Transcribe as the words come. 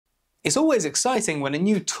It's always exciting when a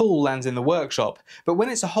new tool lands in the workshop, but when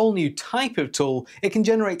it's a whole new type of tool, it can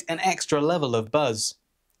generate an extra level of buzz.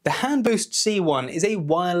 The Hanboost C1 is a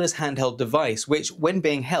wireless handheld device which, when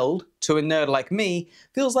being held, to a nerd like me,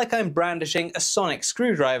 feels like I'm brandishing a sonic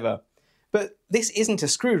screwdriver. But this isn't a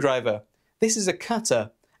screwdriver, this is a cutter,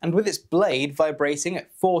 and with its blade vibrating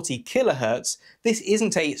at 40 kHz, this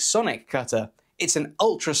isn't a sonic cutter, it's an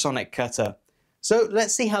ultrasonic cutter. So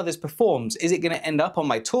let's see how this performs. Is it going to end up on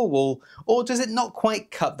my tool wall, or does it not quite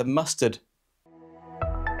cut the mustard?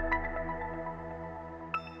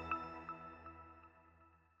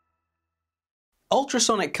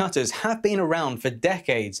 Ultrasonic cutters have been around for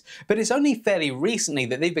decades, but it's only fairly recently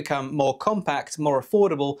that they've become more compact, more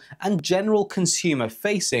affordable, and general consumer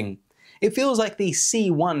facing. It feels like the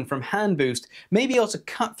C1 from Hanboost may be able to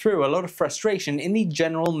cut through a lot of frustration in the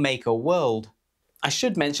general maker world. I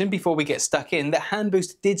should mention before we get stuck in that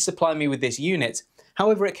Hanboost did supply me with this unit.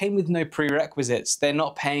 However, it came with no prerequisites. They're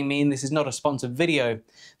not paying me and this is not a sponsored video.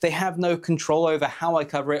 They have no control over how I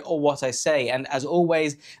cover it or what I say, and as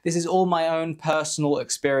always, this is all my own personal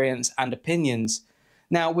experience and opinions.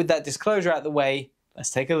 Now, with that disclosure out the way,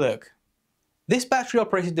 let's take a look. This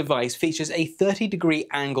battery-operated device features a 30-degree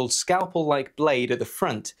angled scalpel-like blade at the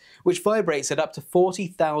front, which vibrates at up to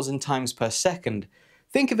 40,000 times per second.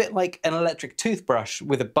 Think of it like an electric toothbrush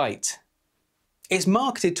with a bite. It's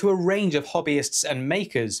marketed to a range of hobbyists and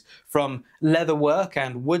makers, from leatherwork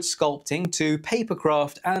and wood sculpting to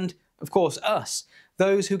papercraft and, of course, us,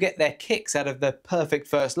 those who get their kicks out of the perfect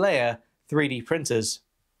first layer, 3D printers.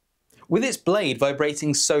 With its blade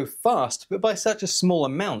vibrating so fast, but by such a small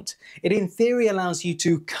amount, it in theory allows you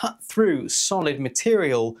to cut through solid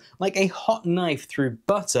material like a hot knife through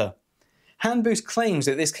butter. Hanboost claims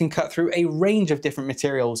that this can cut through a range of different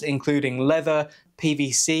materials, including leather,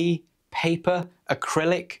 PVC, paper,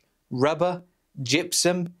 acrylic, rubber,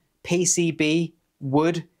 gypsum, PCB,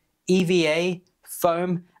 wood, EVA,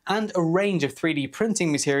 foam, and a range of 3D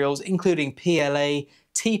printing materials including PLA,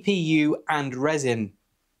 TPU, and resin.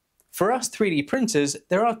 For us 3D printers,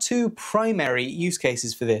 there are two primary use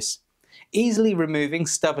cases for this. Easily removing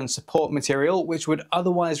stubborn support material which would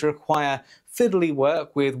otherwise require fiddly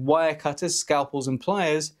work with wire cutters, scalpels and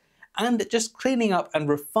pliers, and just cleaning up and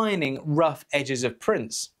refining rough edges of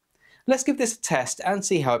prints. Let's give this a test and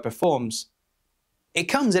see how it performs. It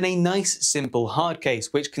comes in a nice simple hard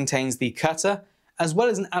case which contains the cutter, as well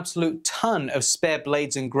as an absolute ton of spare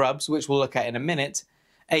blades and grubs, which we'll look at in a minute,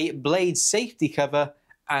 a blade safety cover,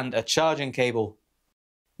 and a charging cable.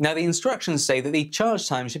 Now the instructions say that the charge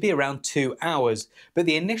time should be around 2 hours, but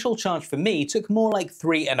the initial charge for me took more like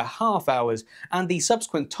 3.5 hours, and the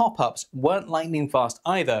subsequent top-ups weren't lightning fast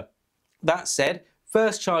either. That said,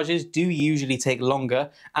 first charges do usually take longer,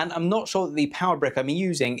 and I'm not sure that the power brick I'm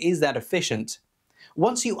using is that efficient.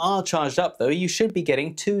 Once you are charged up though, you should be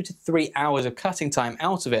getting 2 to 3 hours of cutting time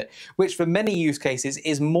out of it, which for many use cases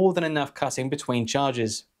is more than enough cutting between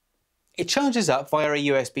charges. It charges up via a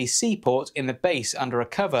USB-C port in the base under a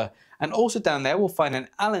cover, and also down there we'll find an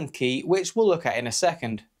Allen key which we'll look at in a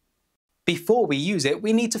second. Before we use it,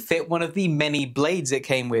 we need to fit one of the many blades it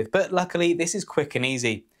came with, but luckily this is quick and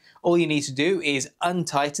easy. All you need to do is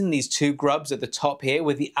untighten these two grubs at the top here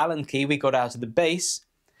with the Allen key we got out of the base,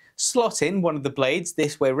 slot in one of the blades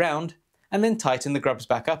this way round, and then tighten the grubs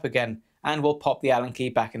back up again, and we'll pop the Allen key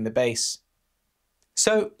back in the base.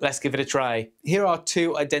 So let's give it a try. Here are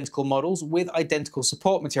two identical models with identical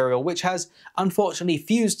support material, which has unfortunately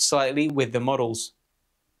fused slightly with the models.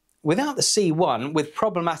 Without the C1, with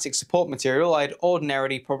problematic support material, I'd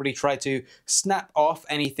ordinarily probably try to snap off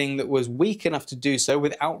anything that was weak enough to do so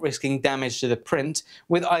without risking damage to the print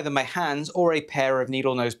with either my hands or a pair of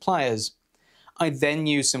needle nose pliers. I'd then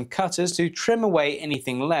use some cutters to trim away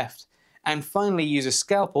anything left, and finally use a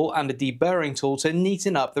scalpel and a deburring tool to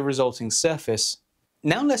neaten up the resulting surface.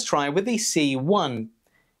 Now let's try with the C1.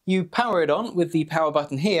 You power it on with the power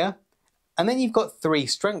button here, and then you've got 3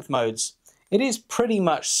 strength modes. It is pretty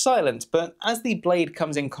much silent, but as the blade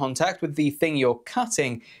comes in contact with the thing you're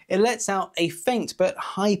cutting, it lets out a faint but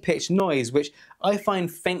high-pitched noise, which I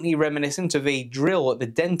find faintly reminiscent of a drill at the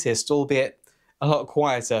dentist, albeit a lot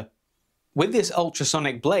quieter. With this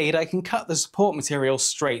ultrasonic blade, I can cut the support material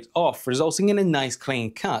straight off, resulting in a nice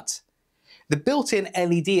clean cut. The built-in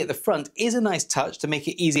LED at the front is a nice touch to make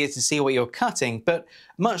it easier to see what you're cutting, but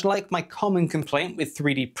much like my common complaint with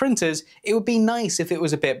 3D printers, it would be nice if it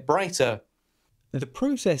was a bit brighter. The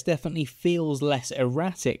process definitely feels less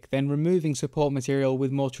erratic than removing support material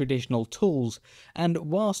with more traditional tools, and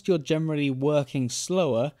whilst you're generally working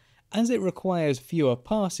slower, as it requires fewer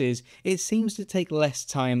passes, it seems to take less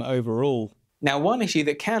time overall. Now, one issue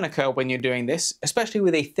that can occur when you're doing this, especially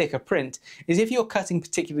with a thicker print, is if you're cutting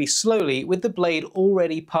particularly slowly with the blade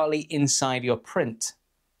already partly inside your print.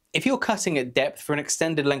 If you're cutting at depth for an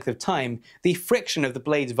extended length of time, the friction of the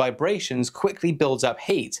blade's vibrations quickly builds up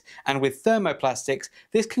heat, and with thermoplastics,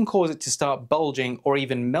 this can cause it to start bulging or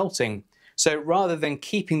even melting. So rather than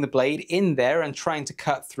keeping the blade in there and trying to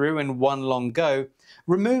cut through in one long go,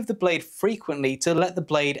 remove the blade frequently to let the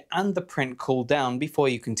blade and the print cool down before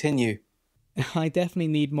you continue. I definitely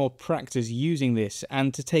need more practice using this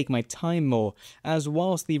and to take my time more, as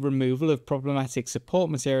whilst the removal of problematic support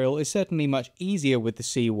material is certainly much easier with the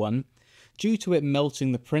C1, due to it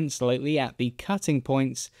melting the print slightly at the cutting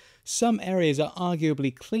points, some areas are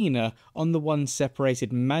arguably cleaner on the one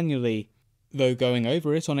separated manually. Though going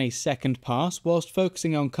over it on a second pass whilst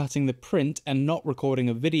focusing on cutting the print and not recording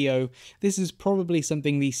a video, this is probably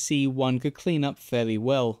something the C1 could clean up fairly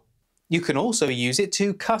well. You can also use it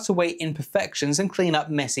to cut away imperfections and clean up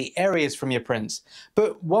messy areas from your prints.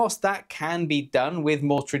 But whilst that can be done with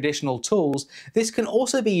more traditional tools, this can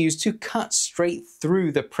also be used to cut straight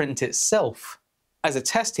through the print itself. As a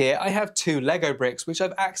test here, I have two Lego bricks which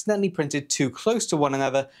I've accidentally printed too close to one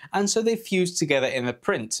another, and so they've fused together in the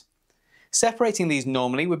print. Separating these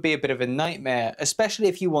normally would be a bit of a nightmare, especially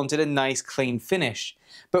if you wanted a nice clean finish.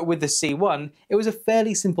 But with the C1, it was a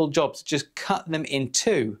fairly simple job to just cut them in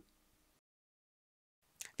two.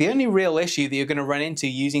 The only real issue that you're going to run into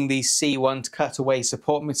using the C1 to cut away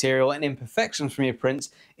support material and imperfections from your prints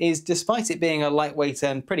is, despite it being a lightweight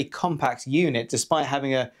and pretty compact unit, despite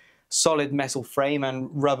having a solid metal frame and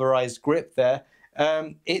rubberized grip there,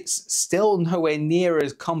 it's still nowhere near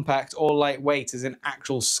as compact or lightweight as an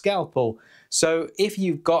actual scalpel. So if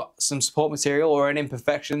you've got some support material or an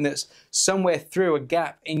imperfection that's somewhere through a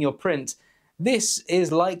gap in your print, this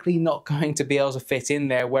is likely not going to be able to fit in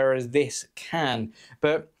there, whereas this can.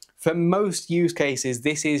 But for most use cases,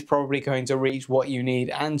 this is probably going to reach what you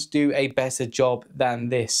need and do a better job than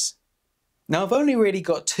this. Now, I've only really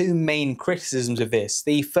got two main criticisms of this.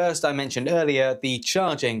 The first I mentioned earlier, the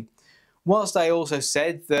charging. Whilst I also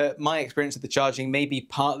said that my experience of the charging may be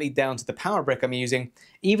partly down to the power brick I'm using,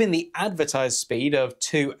 even the advertised speed of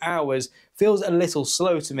 2 hours feels a little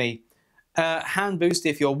slow to me. Hanboost,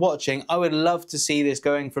 if you're watching, I would love to see this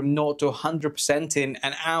going from 0 to 100% in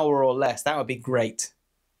an hour or less. That would be great.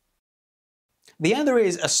 The other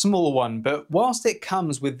is a small one, but whilst it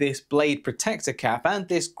comes with this blade protector cap and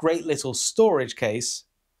this great little storage case,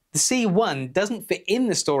 the C1 doesn't fit in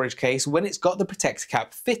the storage case when it's got the protector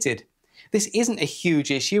cap fitted. This isn't a huge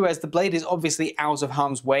issue, as the blade is obviously out of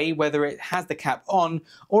harm's way whether it has the cap on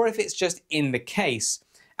or if it's just in the case.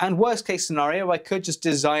 And worst case scenario, I could just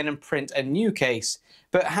design and print a new case.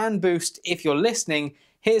 But Hanboost, if you're listening,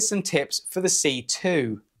 here's some tips for the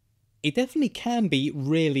C2. It definitely can be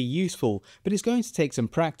really useful, but it's going to take some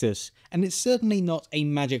practice, and it's certainly not a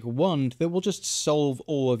magic wand that will just solve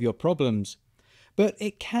all of your problems. But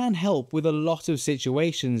it can help with a lot of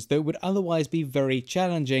situations that would otherwise be very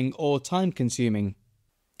challenging or time-consuming.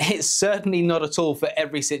 It's certainly not a tool for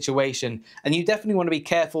every situation, and you definitely want to be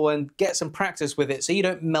careful and get some practice with it so you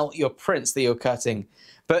don't melt your prints that you're cutting.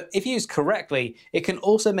 But if used correctly, it can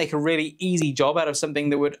also make a really easy job out of something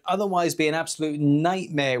that would otherwise be an absolute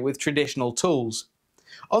nightmare with traditional tools.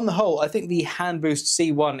 On the whole, I think the Hanboost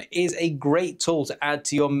C1 is a great tool to add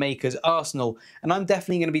to your maker's arsenal, and I'm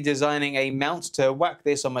definitely going to be designing a mount to whack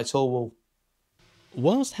this on my tool wall.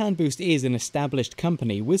 Whilst Hanboost is an established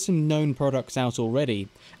company with some known products out already,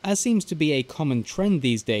 as seems to be a common trend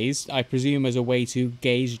these days, I presume as a way to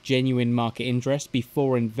gauge genuine market interest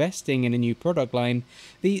before investing in a new product line,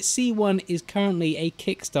 the C1 is currently a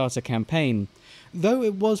Kickstarter campaign, though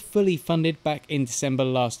it was fully funded back in December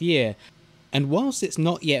last year. And whilst it's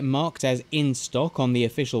not yet marked as in stock on the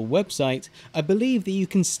official website, I believe that you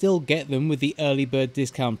can still get them with the early bird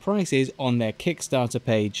discount prices on their Kickstarter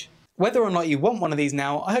page. Whether or not you want one of these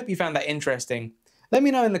now, I hope you found that interesting. Let me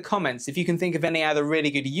know in the comments if you can think of any other really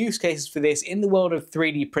good use cases for this in the world of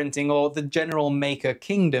 3D printing or the general maker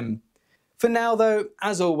kingdom. For now though,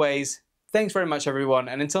 as always, thanks very much everyone,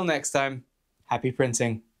 and until next time, happy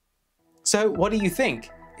printing. So what do you think?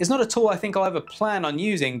 It's not a tool I think I'll ever plan on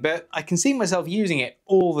using, but I can see myself using it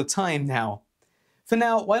all the time now. For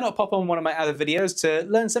now, why not pop on one of my other videos to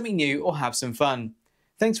learn something new or have some fun?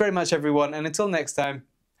 Thanks very much everyone, and until next time,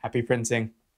 happy printing.